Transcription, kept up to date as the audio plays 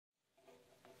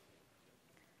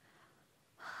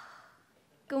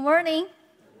Good morning.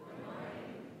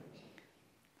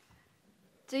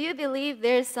 Do you believe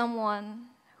there's someone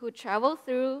who traveled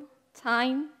through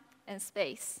time and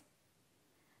space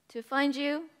to find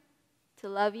you, to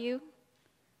love you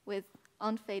with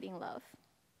unfading love?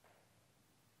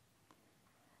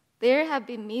 There have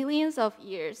been millions of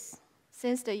years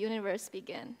since the universe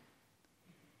began.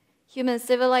 Human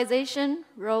civilization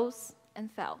rose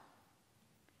and fell.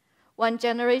 One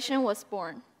generation was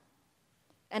born,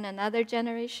 and another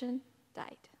generation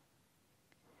died.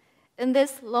 In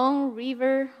this long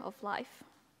river of life,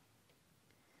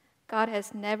 God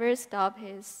has never stopped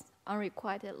his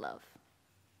unrequited love.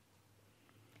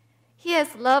 He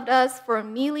has loved us for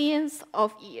millions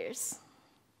of years.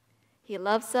 He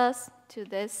loves us to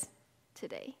this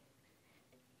day.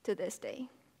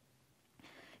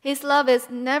 His love is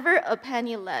never a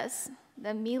penny less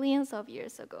than millions of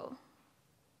years ago.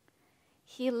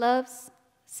 He loves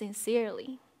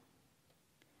sincerely,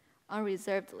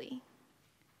 unreservedly,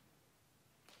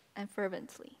 and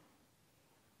fervently.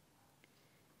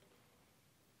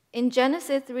 In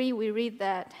Genesis 3, we read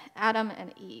that Adam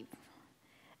and Eve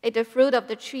ate the fruit of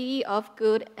the tree of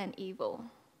good and evil.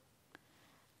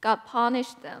 God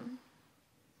punished them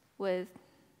with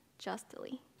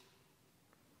justly.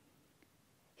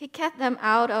 He kept them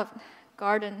out of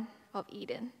Garden of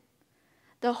Eden,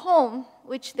 the home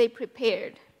which they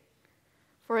prepared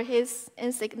for his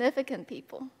insignificant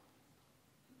people.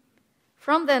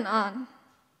 From then on,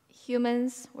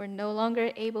 humans were no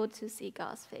longer able to see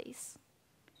God's face.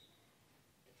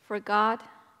 For God,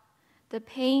 the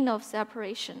pain of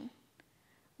separation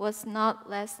was not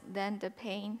less than the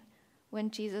pain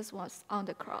when Jesus was on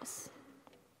the cross.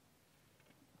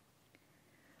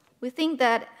 We think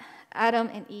that Adam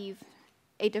and Eve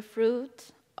ate the fruit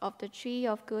of the tree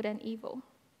of good and evil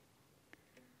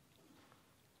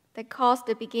that caused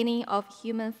the beginning of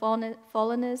human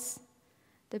fallenness,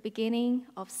 the beginning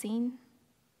of sin.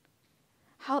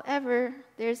 However,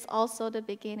 there's also the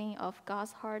beginning of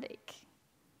God's heartache.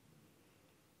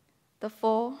 The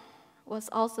fall was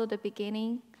also the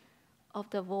beginning of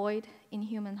the void in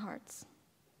human hearts.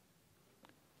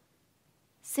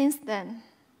 Since then,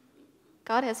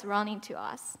 God has run into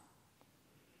us.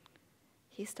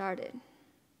 He started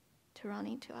to run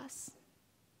into us.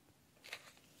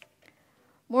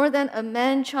 More than a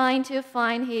man trying to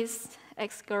find his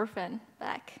ex-girlfriend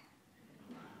back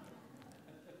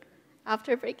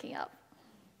after breaking up.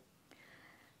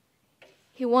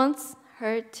 He wants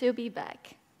her to be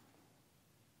back.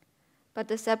 But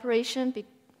the separation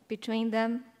between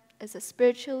them is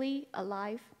spiritually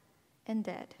alive and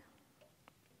dead.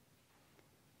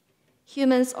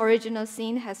 Humans' original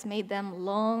sin has made them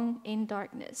long in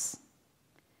darkness,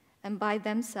 and by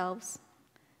themselves,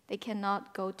 they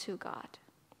cannot go to God.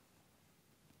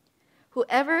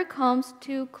 Whoever comes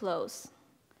too close,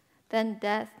 then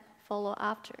death follow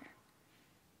after,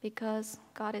 because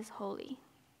God is holy.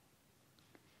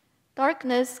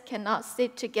 Darkness cannot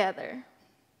sit together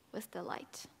with the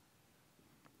light.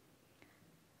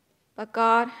 But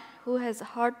God, who has a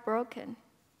heart broken,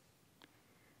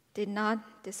 did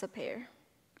not disappear,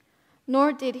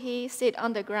 nor did he sit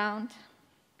on the ground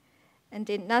and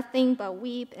did nothing but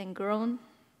weep and groan.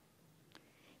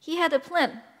 He had a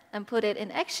plan and put it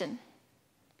in action.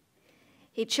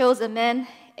 He chose a man,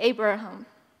 Abraham.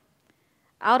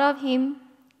 Out of him,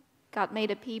 God made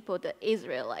a people, the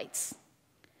Israelites,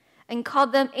 and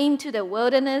called them into the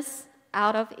wilderness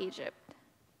out of Egypt,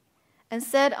 and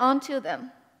said unto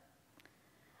them,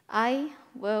 I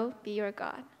will be your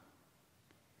God,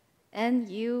 and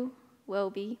you will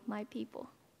be my people.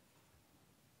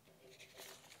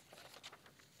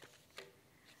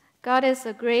 God is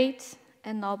a great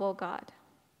and noble God,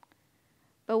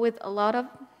 but with a lot of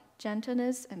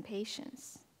gentleness and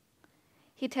patience.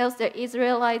 He tells the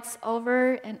Israelites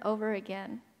over and over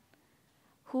again,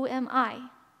 who am I,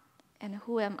 and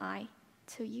who am I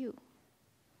to you?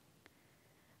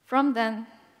 From then,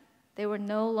 they were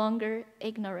no longer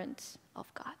ignorant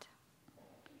of God.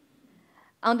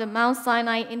 On the Mount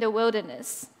Sinai in the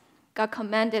wilderness, God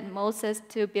commanded Moses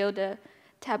to build a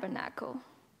tabernacle.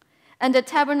 And the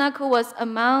tabernacle was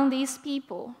among these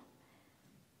people,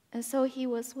 and so he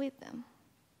was with them.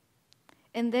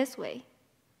 In this way,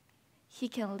 he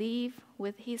can live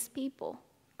with his people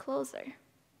closer.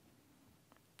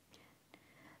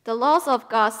 The laws of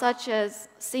God, such as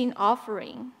sin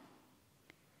offering,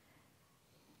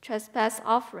 trespass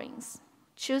offerings,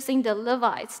 choosing the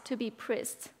Levites to be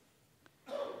priests,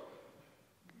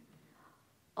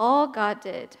 all God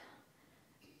did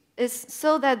is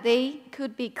so that they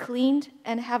could be cleaned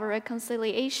and have a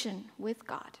reconciliation with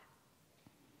God.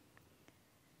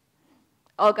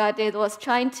 All God did was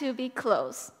trying to be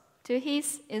close to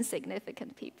his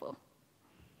insignificant people.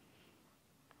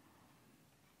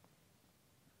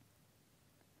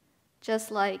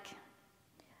 Just like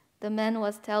the man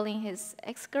was telling his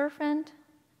ex-girlfriend,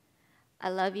 I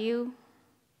love you,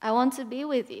 I want to be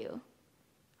with you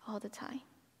all the time.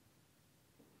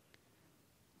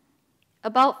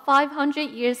 About 500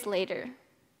 years later,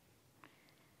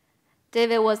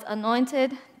 David was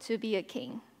anointed to be a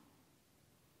king.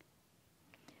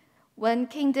 When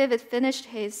King David finished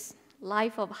his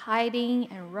life of hiding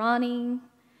and running,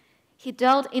 he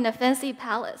dwelt in a fancy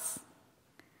palace.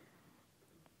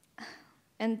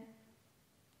 And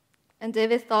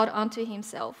David thought unto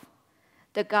himself,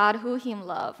 the God who him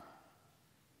loved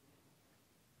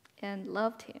and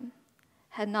loved him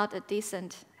had not a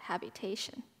decent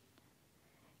habitation.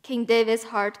 King David's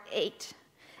heart ached,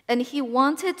 and he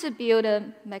wanted to build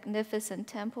a magnificent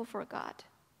temple for God.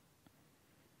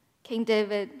 King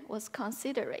David was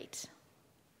considerate.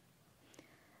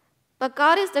 But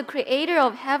God is the creator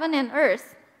of heaven and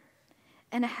earth,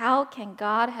 and how can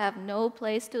God have no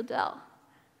place to dwell?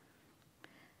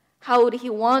 How would he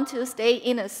want to stay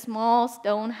in a small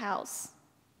stone house?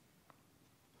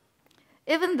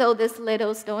 Even though this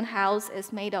little stone house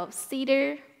is made of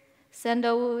cedar,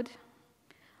 sandalwood,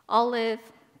 olive,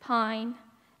 pine,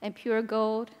 and pure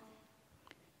gold,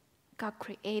 God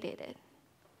created it.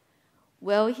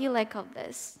 Will he lack of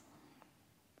this?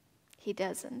 He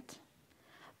doesn't.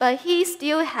 But he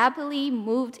still happily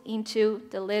moved into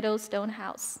the little stone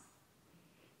house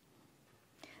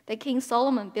that King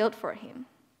Solomon built for him.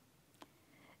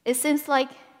 It seems like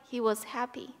he was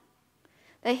happy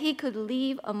that he could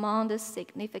live among the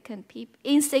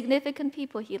insignificant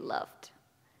people he loved.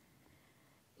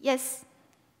 Yes,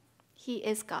 he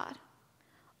is God,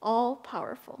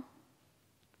 all-powerful.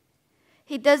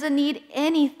 He doesn't need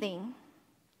anything,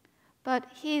 but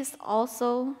he is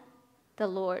also the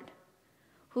Lord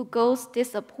who goes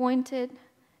disappointed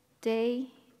day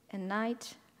and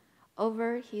night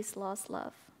over his lost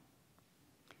love.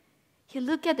 He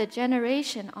looked at the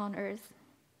generation on earth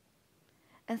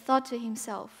and thought to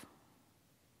himself,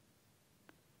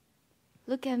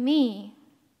 look at me,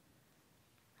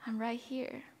 I'm right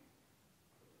here.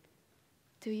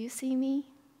 Do you see me?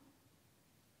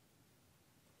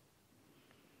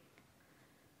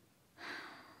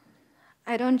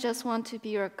 I don't just want to be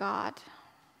your God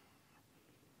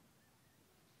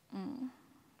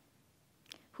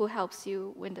who helps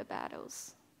you win the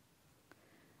battles,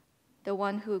 the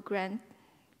one who grants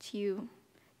you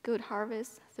good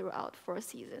harvest throughout 4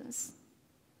 seasons,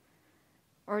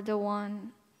 or the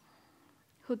one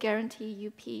who guarantees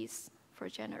you peace for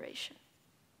generation.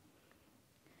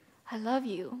 I love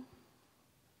you.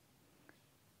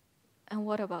 And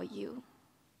what about you?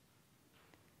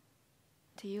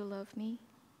 Do you love me?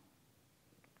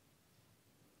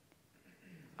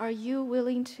 Are you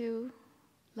willing to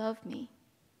love me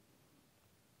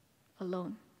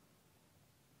alone?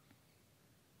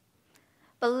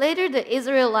 But later the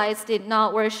Israelites did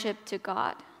not worship to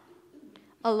God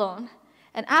alone.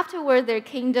 And afterward their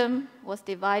kingdom was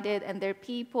divided and their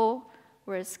people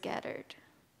were scattered.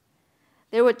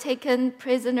 They were taken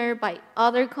prisoner by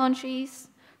other countries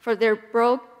for their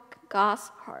broke God's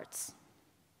hearts.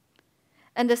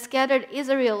 And the scattered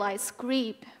Israelites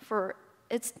grieved for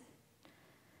its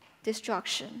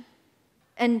destruction,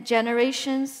 and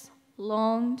generations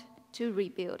longed to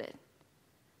rebuild it.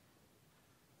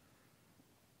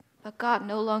 But God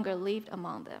no longer lived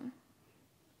among them,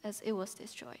 as it was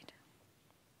destroyed.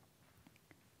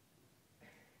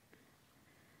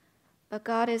 But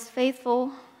God is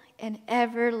faithful and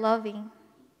ever loving.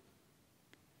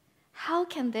 How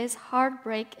can this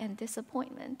heartbreak and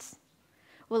disappointment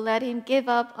will let him give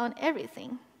up on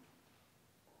everything?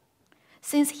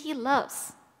 Since he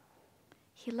loves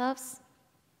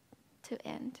to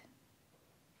end.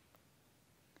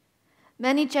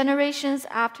 Many generations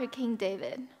after King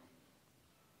David,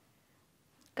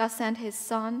 God sent his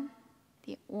son,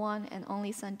 the one and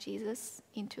only son Jesus,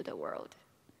 into the world.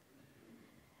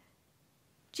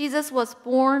 Jesus was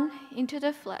born into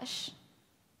the flesh,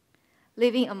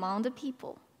 living among the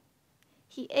people.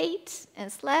 He ate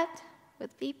and slept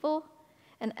with people,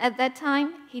 and at that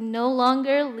time, he no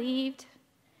longer lived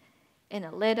in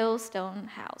a little stone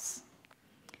house.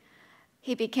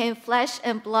 He became flesh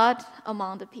and blood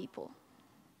among the people.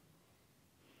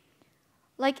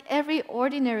 Like every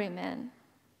ordinary man,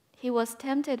 he was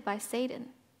tempted by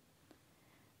Satan.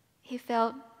 He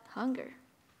felt hunger.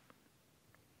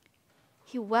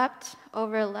 He wept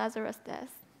over Lazarus'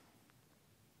 death.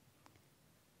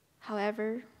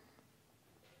 However,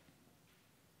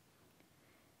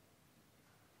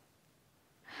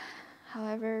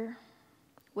 However,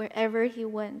 wherever he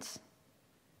went,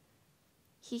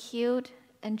 he healed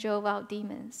and drove out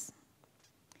demons.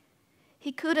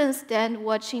 He couldn't stand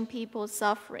watching people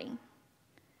suffering.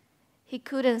 He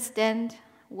couldn't stand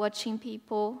watching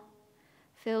people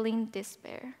feeling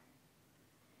despair.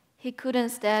 He couldn't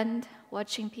stand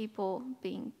watching people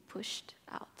being pushed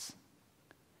out.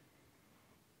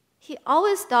 He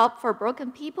always stopped for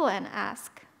broken people and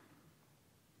asked,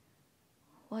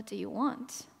 "What do you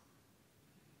want?"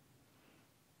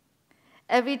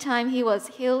 Every time he was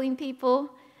healing people,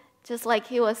 just like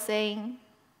he was saying,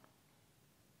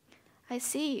 "I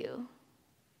see you.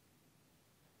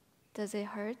 Does it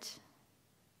hurt?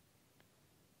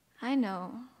 I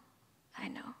know.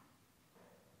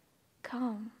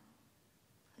 Come,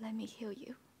 let me heal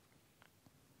you."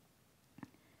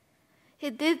 He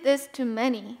did this to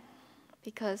many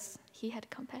because he had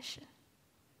compassion.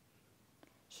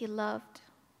 He loved.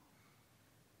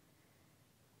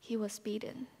 He was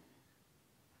beaten.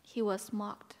 He was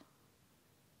mocked.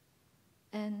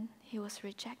 And he was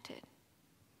rejected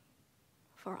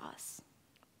for us.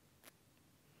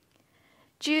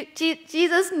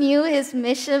 Jesus knew his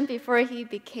mission before he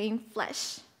became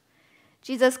flesh.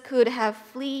 Jesus could have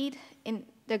fled in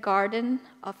the Garden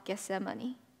of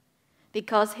Gethsemane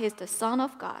because he's the Son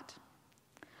of God.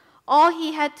 All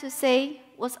he had to say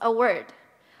was a word,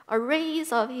 a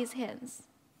raise of his hands,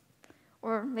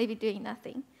 or maybe doing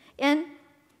nothing. And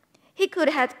he could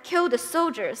have killed the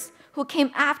soldiers who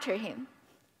came after him.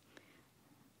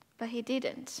 But he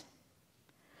didn't.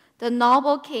 The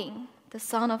noble king, the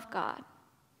Son of God,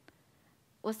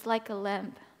 was like a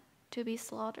lamb to be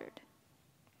slaughtered.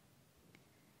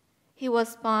 He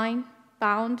was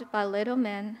bound by little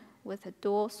men with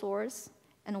dual swords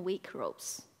and weak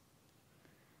ropes.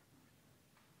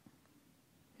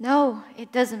 No,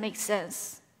 it doesn't make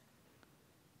sense.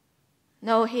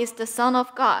 No, he's the Son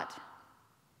of God.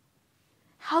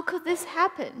 How could this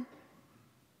happen?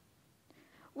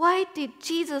 Why did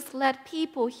Jesus let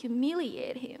people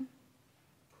humiliate him?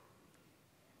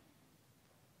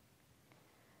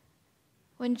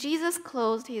 When Jesus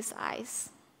closed his eyes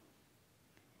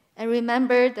and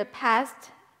remembered the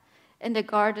past in the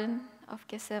Garden of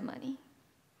Gethsemane,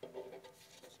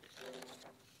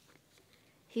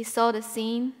 he saw the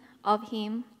scene of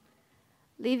him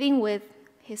living with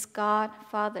his God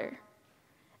Father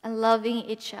and loving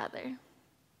each other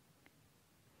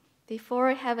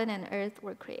before heaven and earth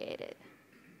were created.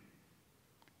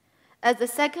 As the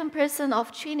second person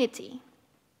of Trinity,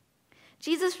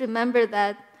 Jesus remembered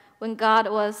that when God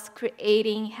was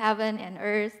creating heaven and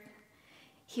earth,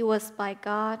 he was by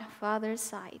God Father's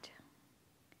side.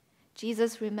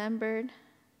 Jesus remembered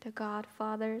the God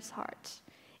Father's heart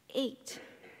ached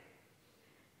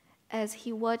as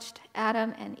he watched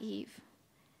Adam and Eve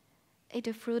ate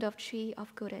the fruit of tree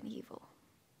of good and evil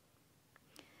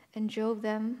and drove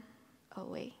them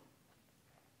away.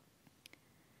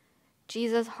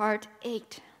 Jesus' heart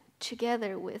ached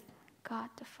together with God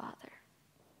the Father.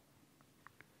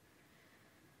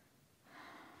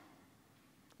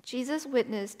 Jesus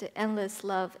witnessed the endless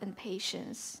love and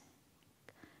patience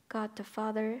God the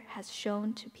Father has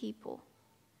shown to people,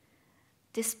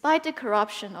 despite the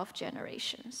corruption of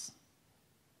generations.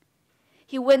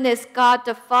 He witnessed God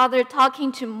the Father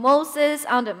talking to Moses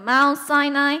on the Mount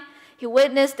Sinai. He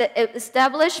witnessed the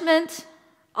establishment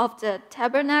of the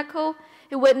tabernacle.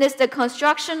 He witnessed the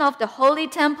construction of the holy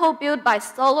temple built by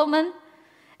Solomon.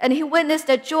 And he witnessed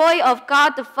the joy of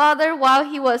God the Father while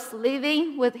he was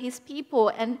living with his people.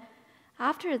 And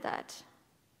after that,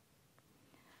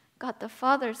 God the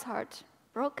Father's heart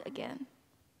broke again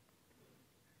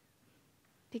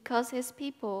because his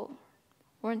people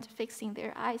weren't fixing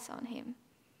their eyes on him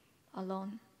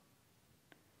alone.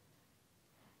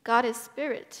 God is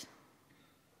spirit,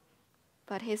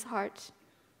 but his heart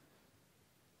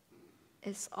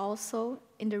is also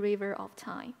in the river of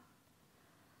time,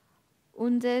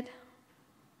 wounded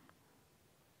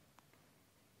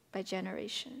by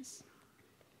generations,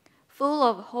 full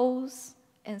of holes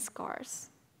and scars.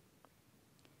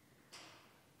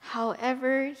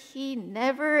 However, he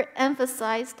never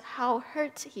emphasized how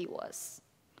hurt he was.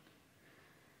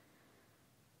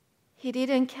 He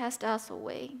didn't cast us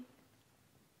away.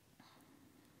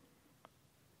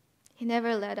 He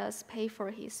never let us pay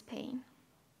for his pain,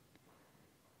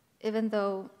 even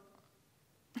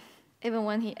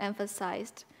when he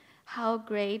emphasized how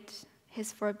great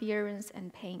his forbearance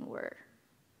and pain were.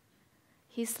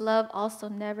 His love also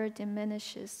never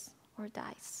diminishes or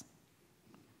dies.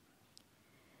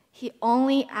 He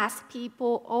only asks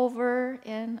people over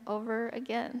and over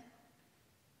again,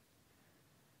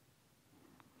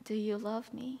 "Do you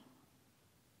love me?"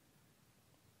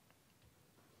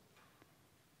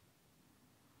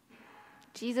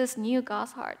 Jesus knew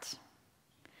God's heart.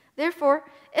 Therefore,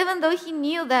 even though he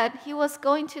knew that he was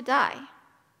going to die,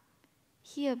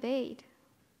 he obeyed.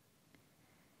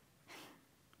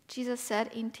 Jesus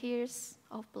said in tears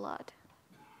of blood,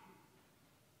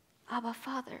 "Abba,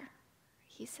 Father,"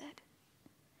 he said,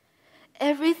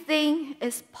 "everything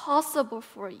is possible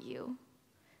for you.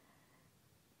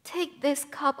 Take this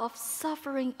cup of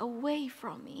suffering away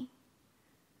from me,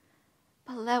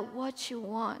 but let what you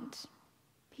want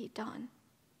be done,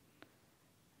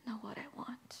 not what I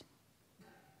want."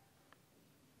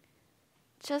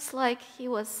 Just like he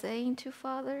was saying to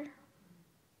Father,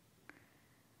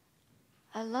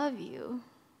 "I love you.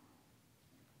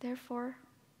 Therefore,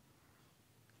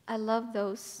 I love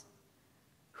those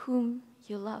whom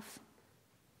you love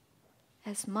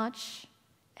as much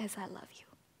as I love you."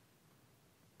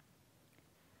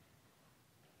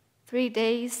 3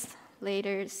 days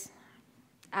later,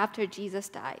 after Jesus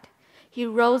died, he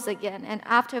rose again, and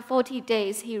after 40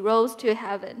 days, he rose to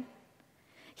heaven.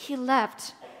 He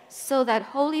left so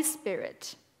that Holy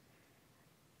Spirit,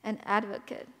 an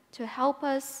advocate, to help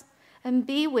us and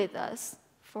be with us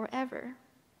forever.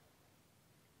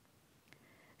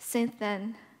 Since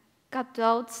then, God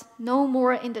dwelt no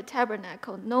more in the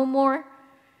tabernacle, no more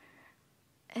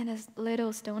in a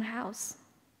little stone house,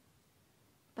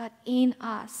 but in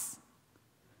us.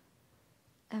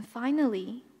 And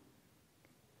finally,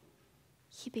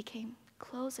 he became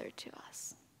closer to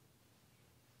us.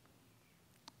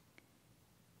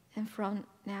 And from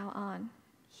now on,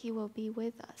 he will be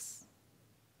with us.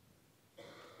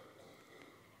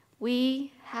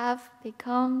 We have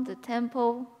become the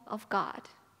temple of God.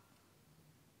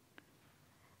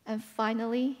 And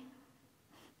finally,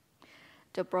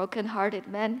 the broken-hearted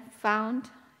man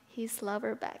found his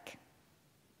lover back.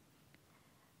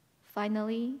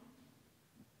 Finally,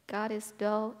 God is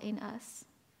dwell in us.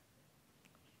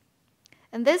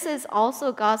 And this is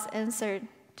also God's answer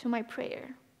to my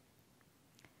prayer.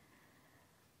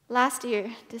 Last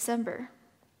year, December,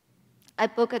 I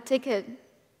booked a ticket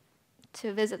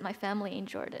to visit my family in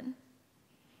Jordan.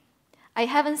 I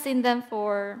haven't seen them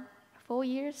for 4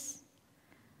 years,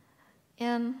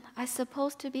 and I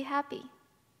supposed to be happy,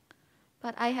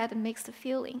 but I had a mixed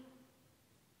feeling.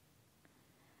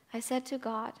 I said to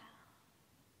God,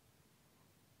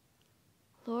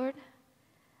 "Lord,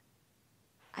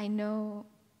 I know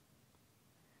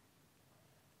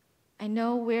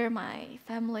where my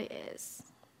family is.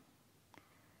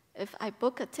 If I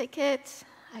book a ticket,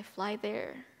 I fly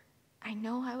there, I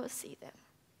know I will see them.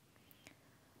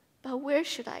 But where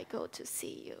should I go to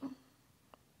see you?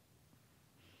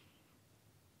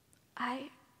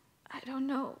 I don't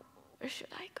know. Where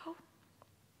should I go?"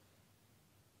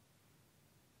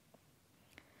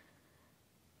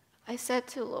 I said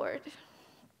to Lord,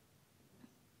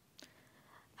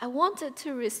 "I wanted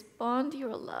to respond to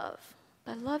your love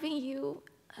by loving you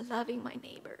and loving my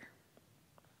neighbor.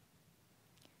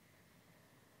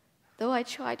 Though I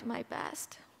tried my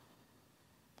best,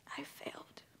 I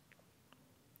failed.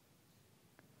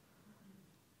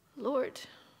 Lord,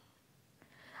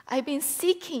 I've been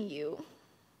seeking you,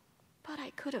 but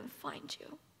I couldn't find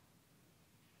you.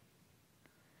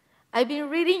 I've been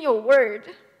reading your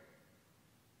word,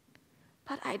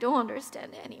 but I don't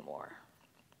understand anymore.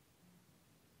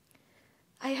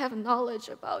 I have knowledge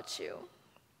about you,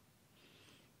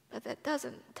 but that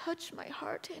doesn't touch my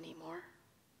heart anymore.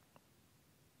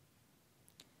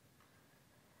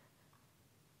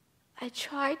 I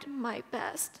tried my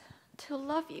best to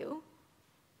love you,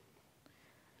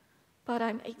 but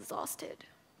I'm exhausted.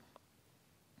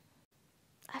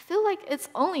 I feel like it's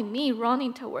only me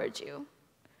running towards you.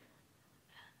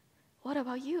 What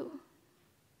about you?"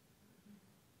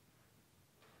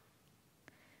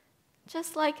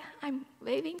 Just like I'm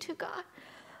waving to God,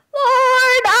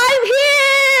 "Lord, I'm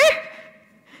here!"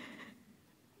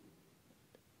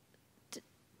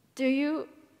 Do you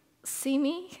see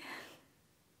me?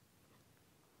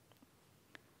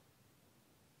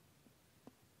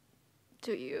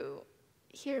 Do you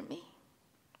hear me?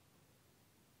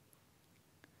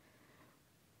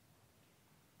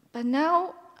 But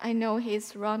now I know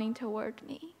he's running toward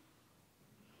me.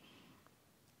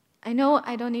 I know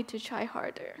I don't need to try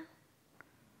harder.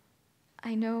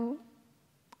 I know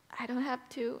I don't have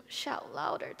to shout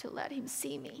louder to let him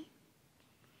see me.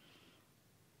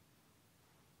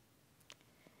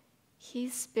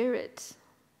 His spirit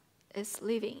is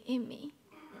living in me.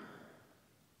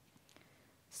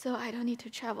 So I don't need to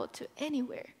travel to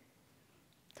anywhere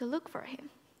to look for him.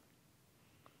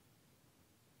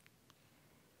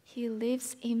 He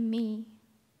lives in me,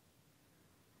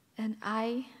 and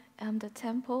I am the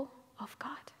temple of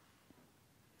God.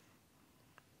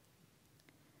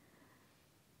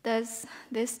 Does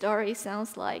this story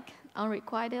sounds like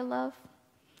unrequited love?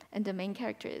 And the main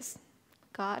character is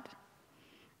God?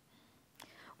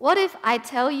 What if I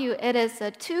tell you it is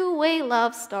a two-way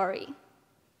love story?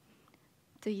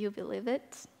 Do you believe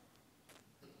it?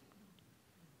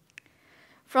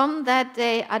 From that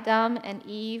day, Adam and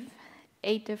Eve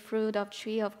ate the fruit of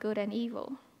tree of good and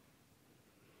evil.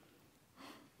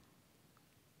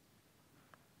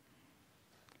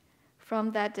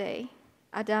 From that day,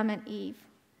 Adam and Eve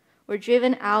were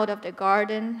driven out of the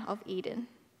Garden of Eden.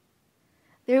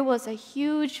 There was a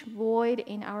huge void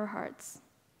in our hearts.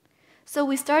 So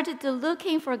we started to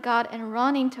looking for God and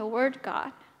running toward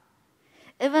God,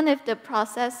 even if the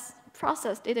process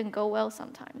didn't go well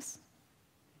sometimes.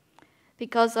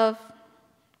 Because of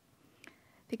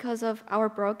our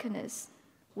brokenness,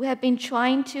 we have been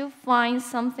trying to find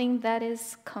something that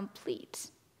is complete.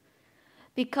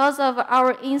 Because of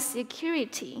our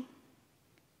insecurity,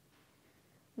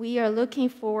 we are looking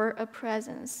for a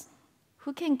presence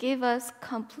who can give us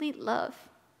complete love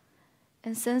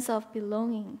and sense of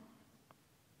belonging.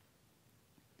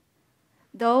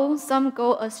 Though some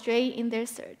go astray in their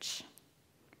search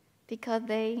because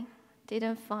they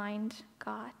didn't find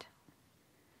God.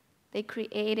 They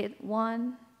created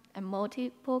one and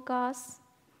multiple gods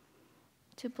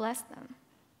to bless them.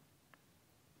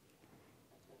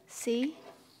 See,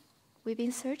 we've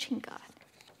been searching God.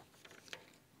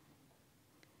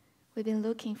 We've been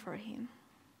looking for Him.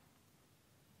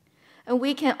 And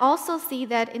we can also see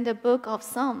that in the book of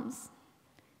Psalms.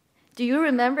 Do you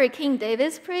remember King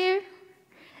David's prayer?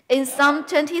 In Psalm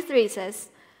 23 it says,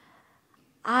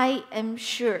 I am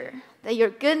sure that your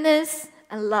goodness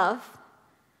and love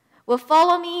will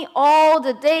follow me all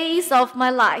the days of my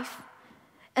life,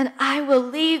 and I will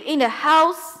live in the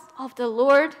house of the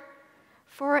Lord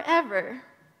forever.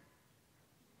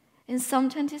 In Psalm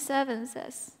 27 it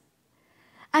says,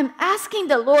 I'm asking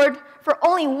the Lord for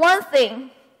only one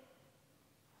thing.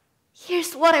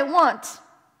 Here's what I want.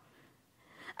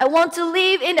 I want to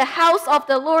live in the house of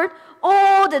the Lord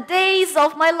all the days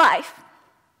of my life.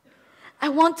 I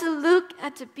want to look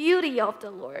at the beauty of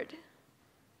the Lord.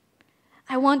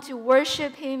 I want to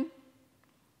worship Him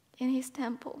in His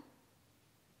temple.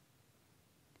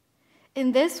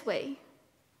 In this way,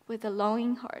 with a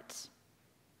longing heart,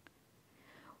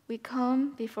 we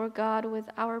come before God with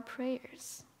our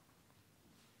prayers.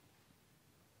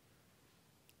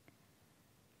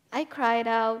 I cried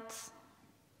out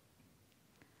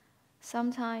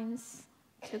sometimes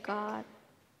to God,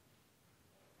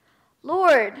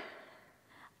 Lord,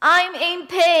 I'm in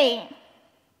pain.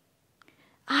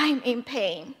 I'm in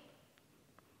pain.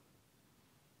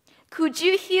 Could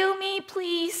you heal me,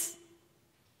 please?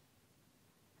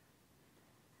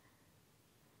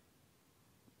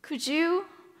 Could you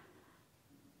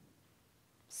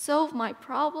solve my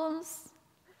problems,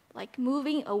 like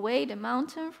moving away the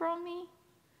mountain from me?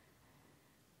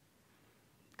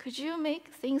 Could you make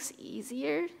things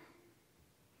easier?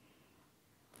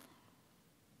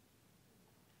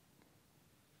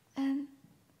 And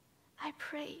I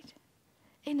prayed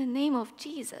in the name of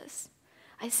Jesus.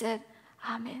 I said,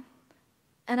 Amen.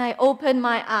 And I opened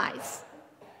my eyes.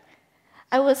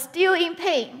 I was still in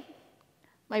pain.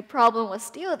 My problem was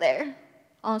still there,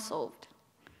 unsolved.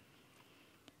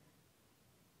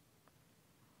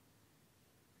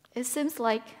 It seems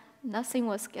like nothing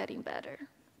was getting better.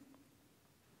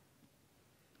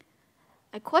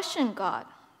 I questioned God.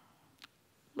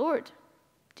 Lord,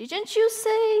 didn't you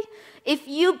say if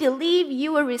you believe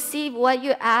you will receive what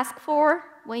you ask for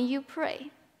when you pray?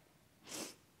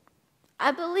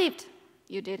 I believed.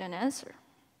 You didn't answer.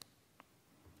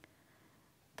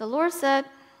 The Lord said,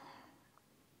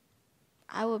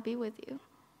 I will be with you.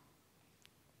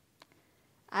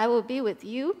 I will be with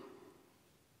you.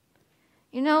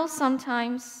 You know,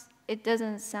 sometimes it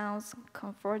doesn't sound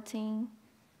comforting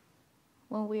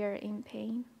when we are in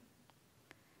pain.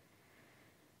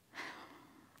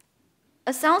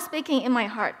 A sound speaking in my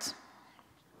heart.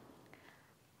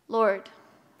 Lord,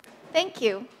 thank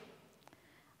you.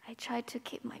 I tried to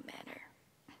keep my manner.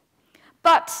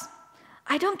 But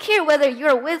I don't care whether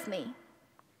you're with me.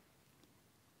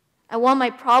 I want my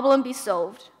problem be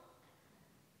solved.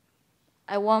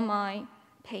 I want my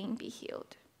pain be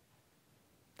healed.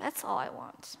 That's all I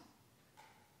want.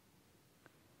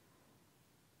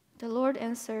 The Lord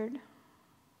answered,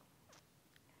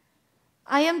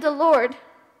 I am the Lord.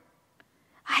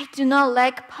 I do not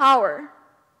lack power.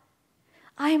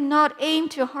 I am not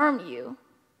aimed to harm you.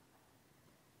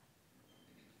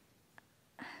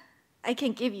 I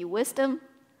can give you wisdom.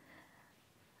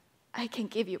 I can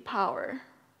give you power.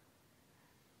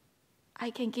 I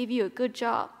can give you a good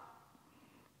job.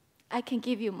 I can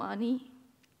give you money.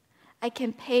 I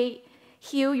can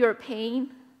heal your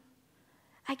pain.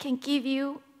 I can give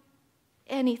you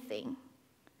anything,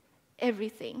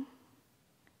 everything,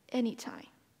 anytime.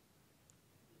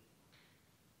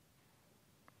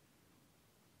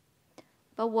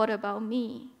 But what about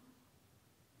me?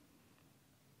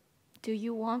 Do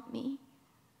you want me?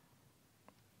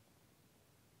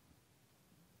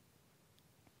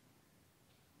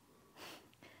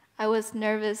 I was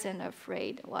nervous and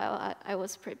afraid while I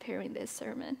was preparing this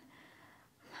sermon.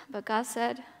 But God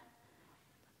said,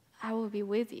 I will be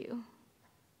with you.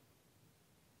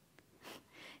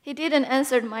 He didn't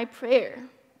answer my prayer,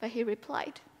 but he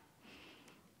replied,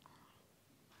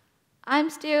 I'm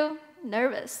still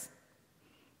nervous,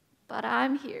 but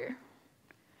I'm here.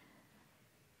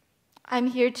 I'm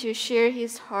here to share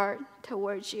his heart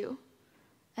towards you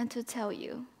and to tell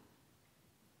you,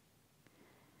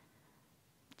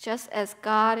 just as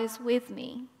God is with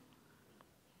me,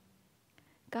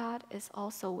 God is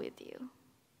also with you.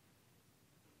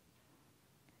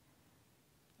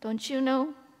 Don't you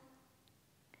know?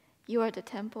 You are the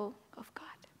temple of God.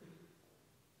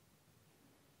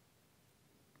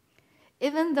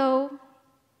 Even though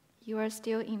you are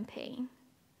still in pain,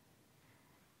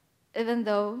 even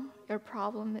though your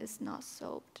problem is not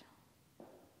solved,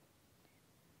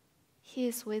 he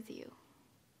is with you.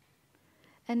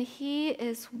 And he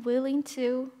is willing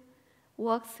to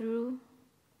walk through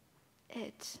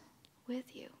it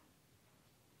with you.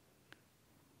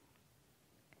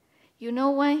 You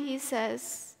know, when he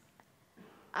says,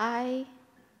 I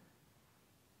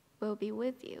will be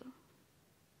with you,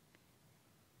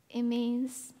 it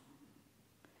means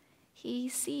he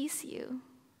sees you.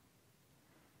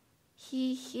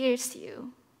 He hears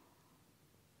you.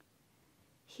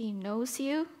 He knows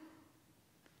you.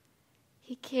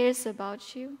 He cares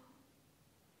about you.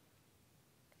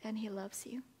 And he loves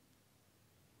you.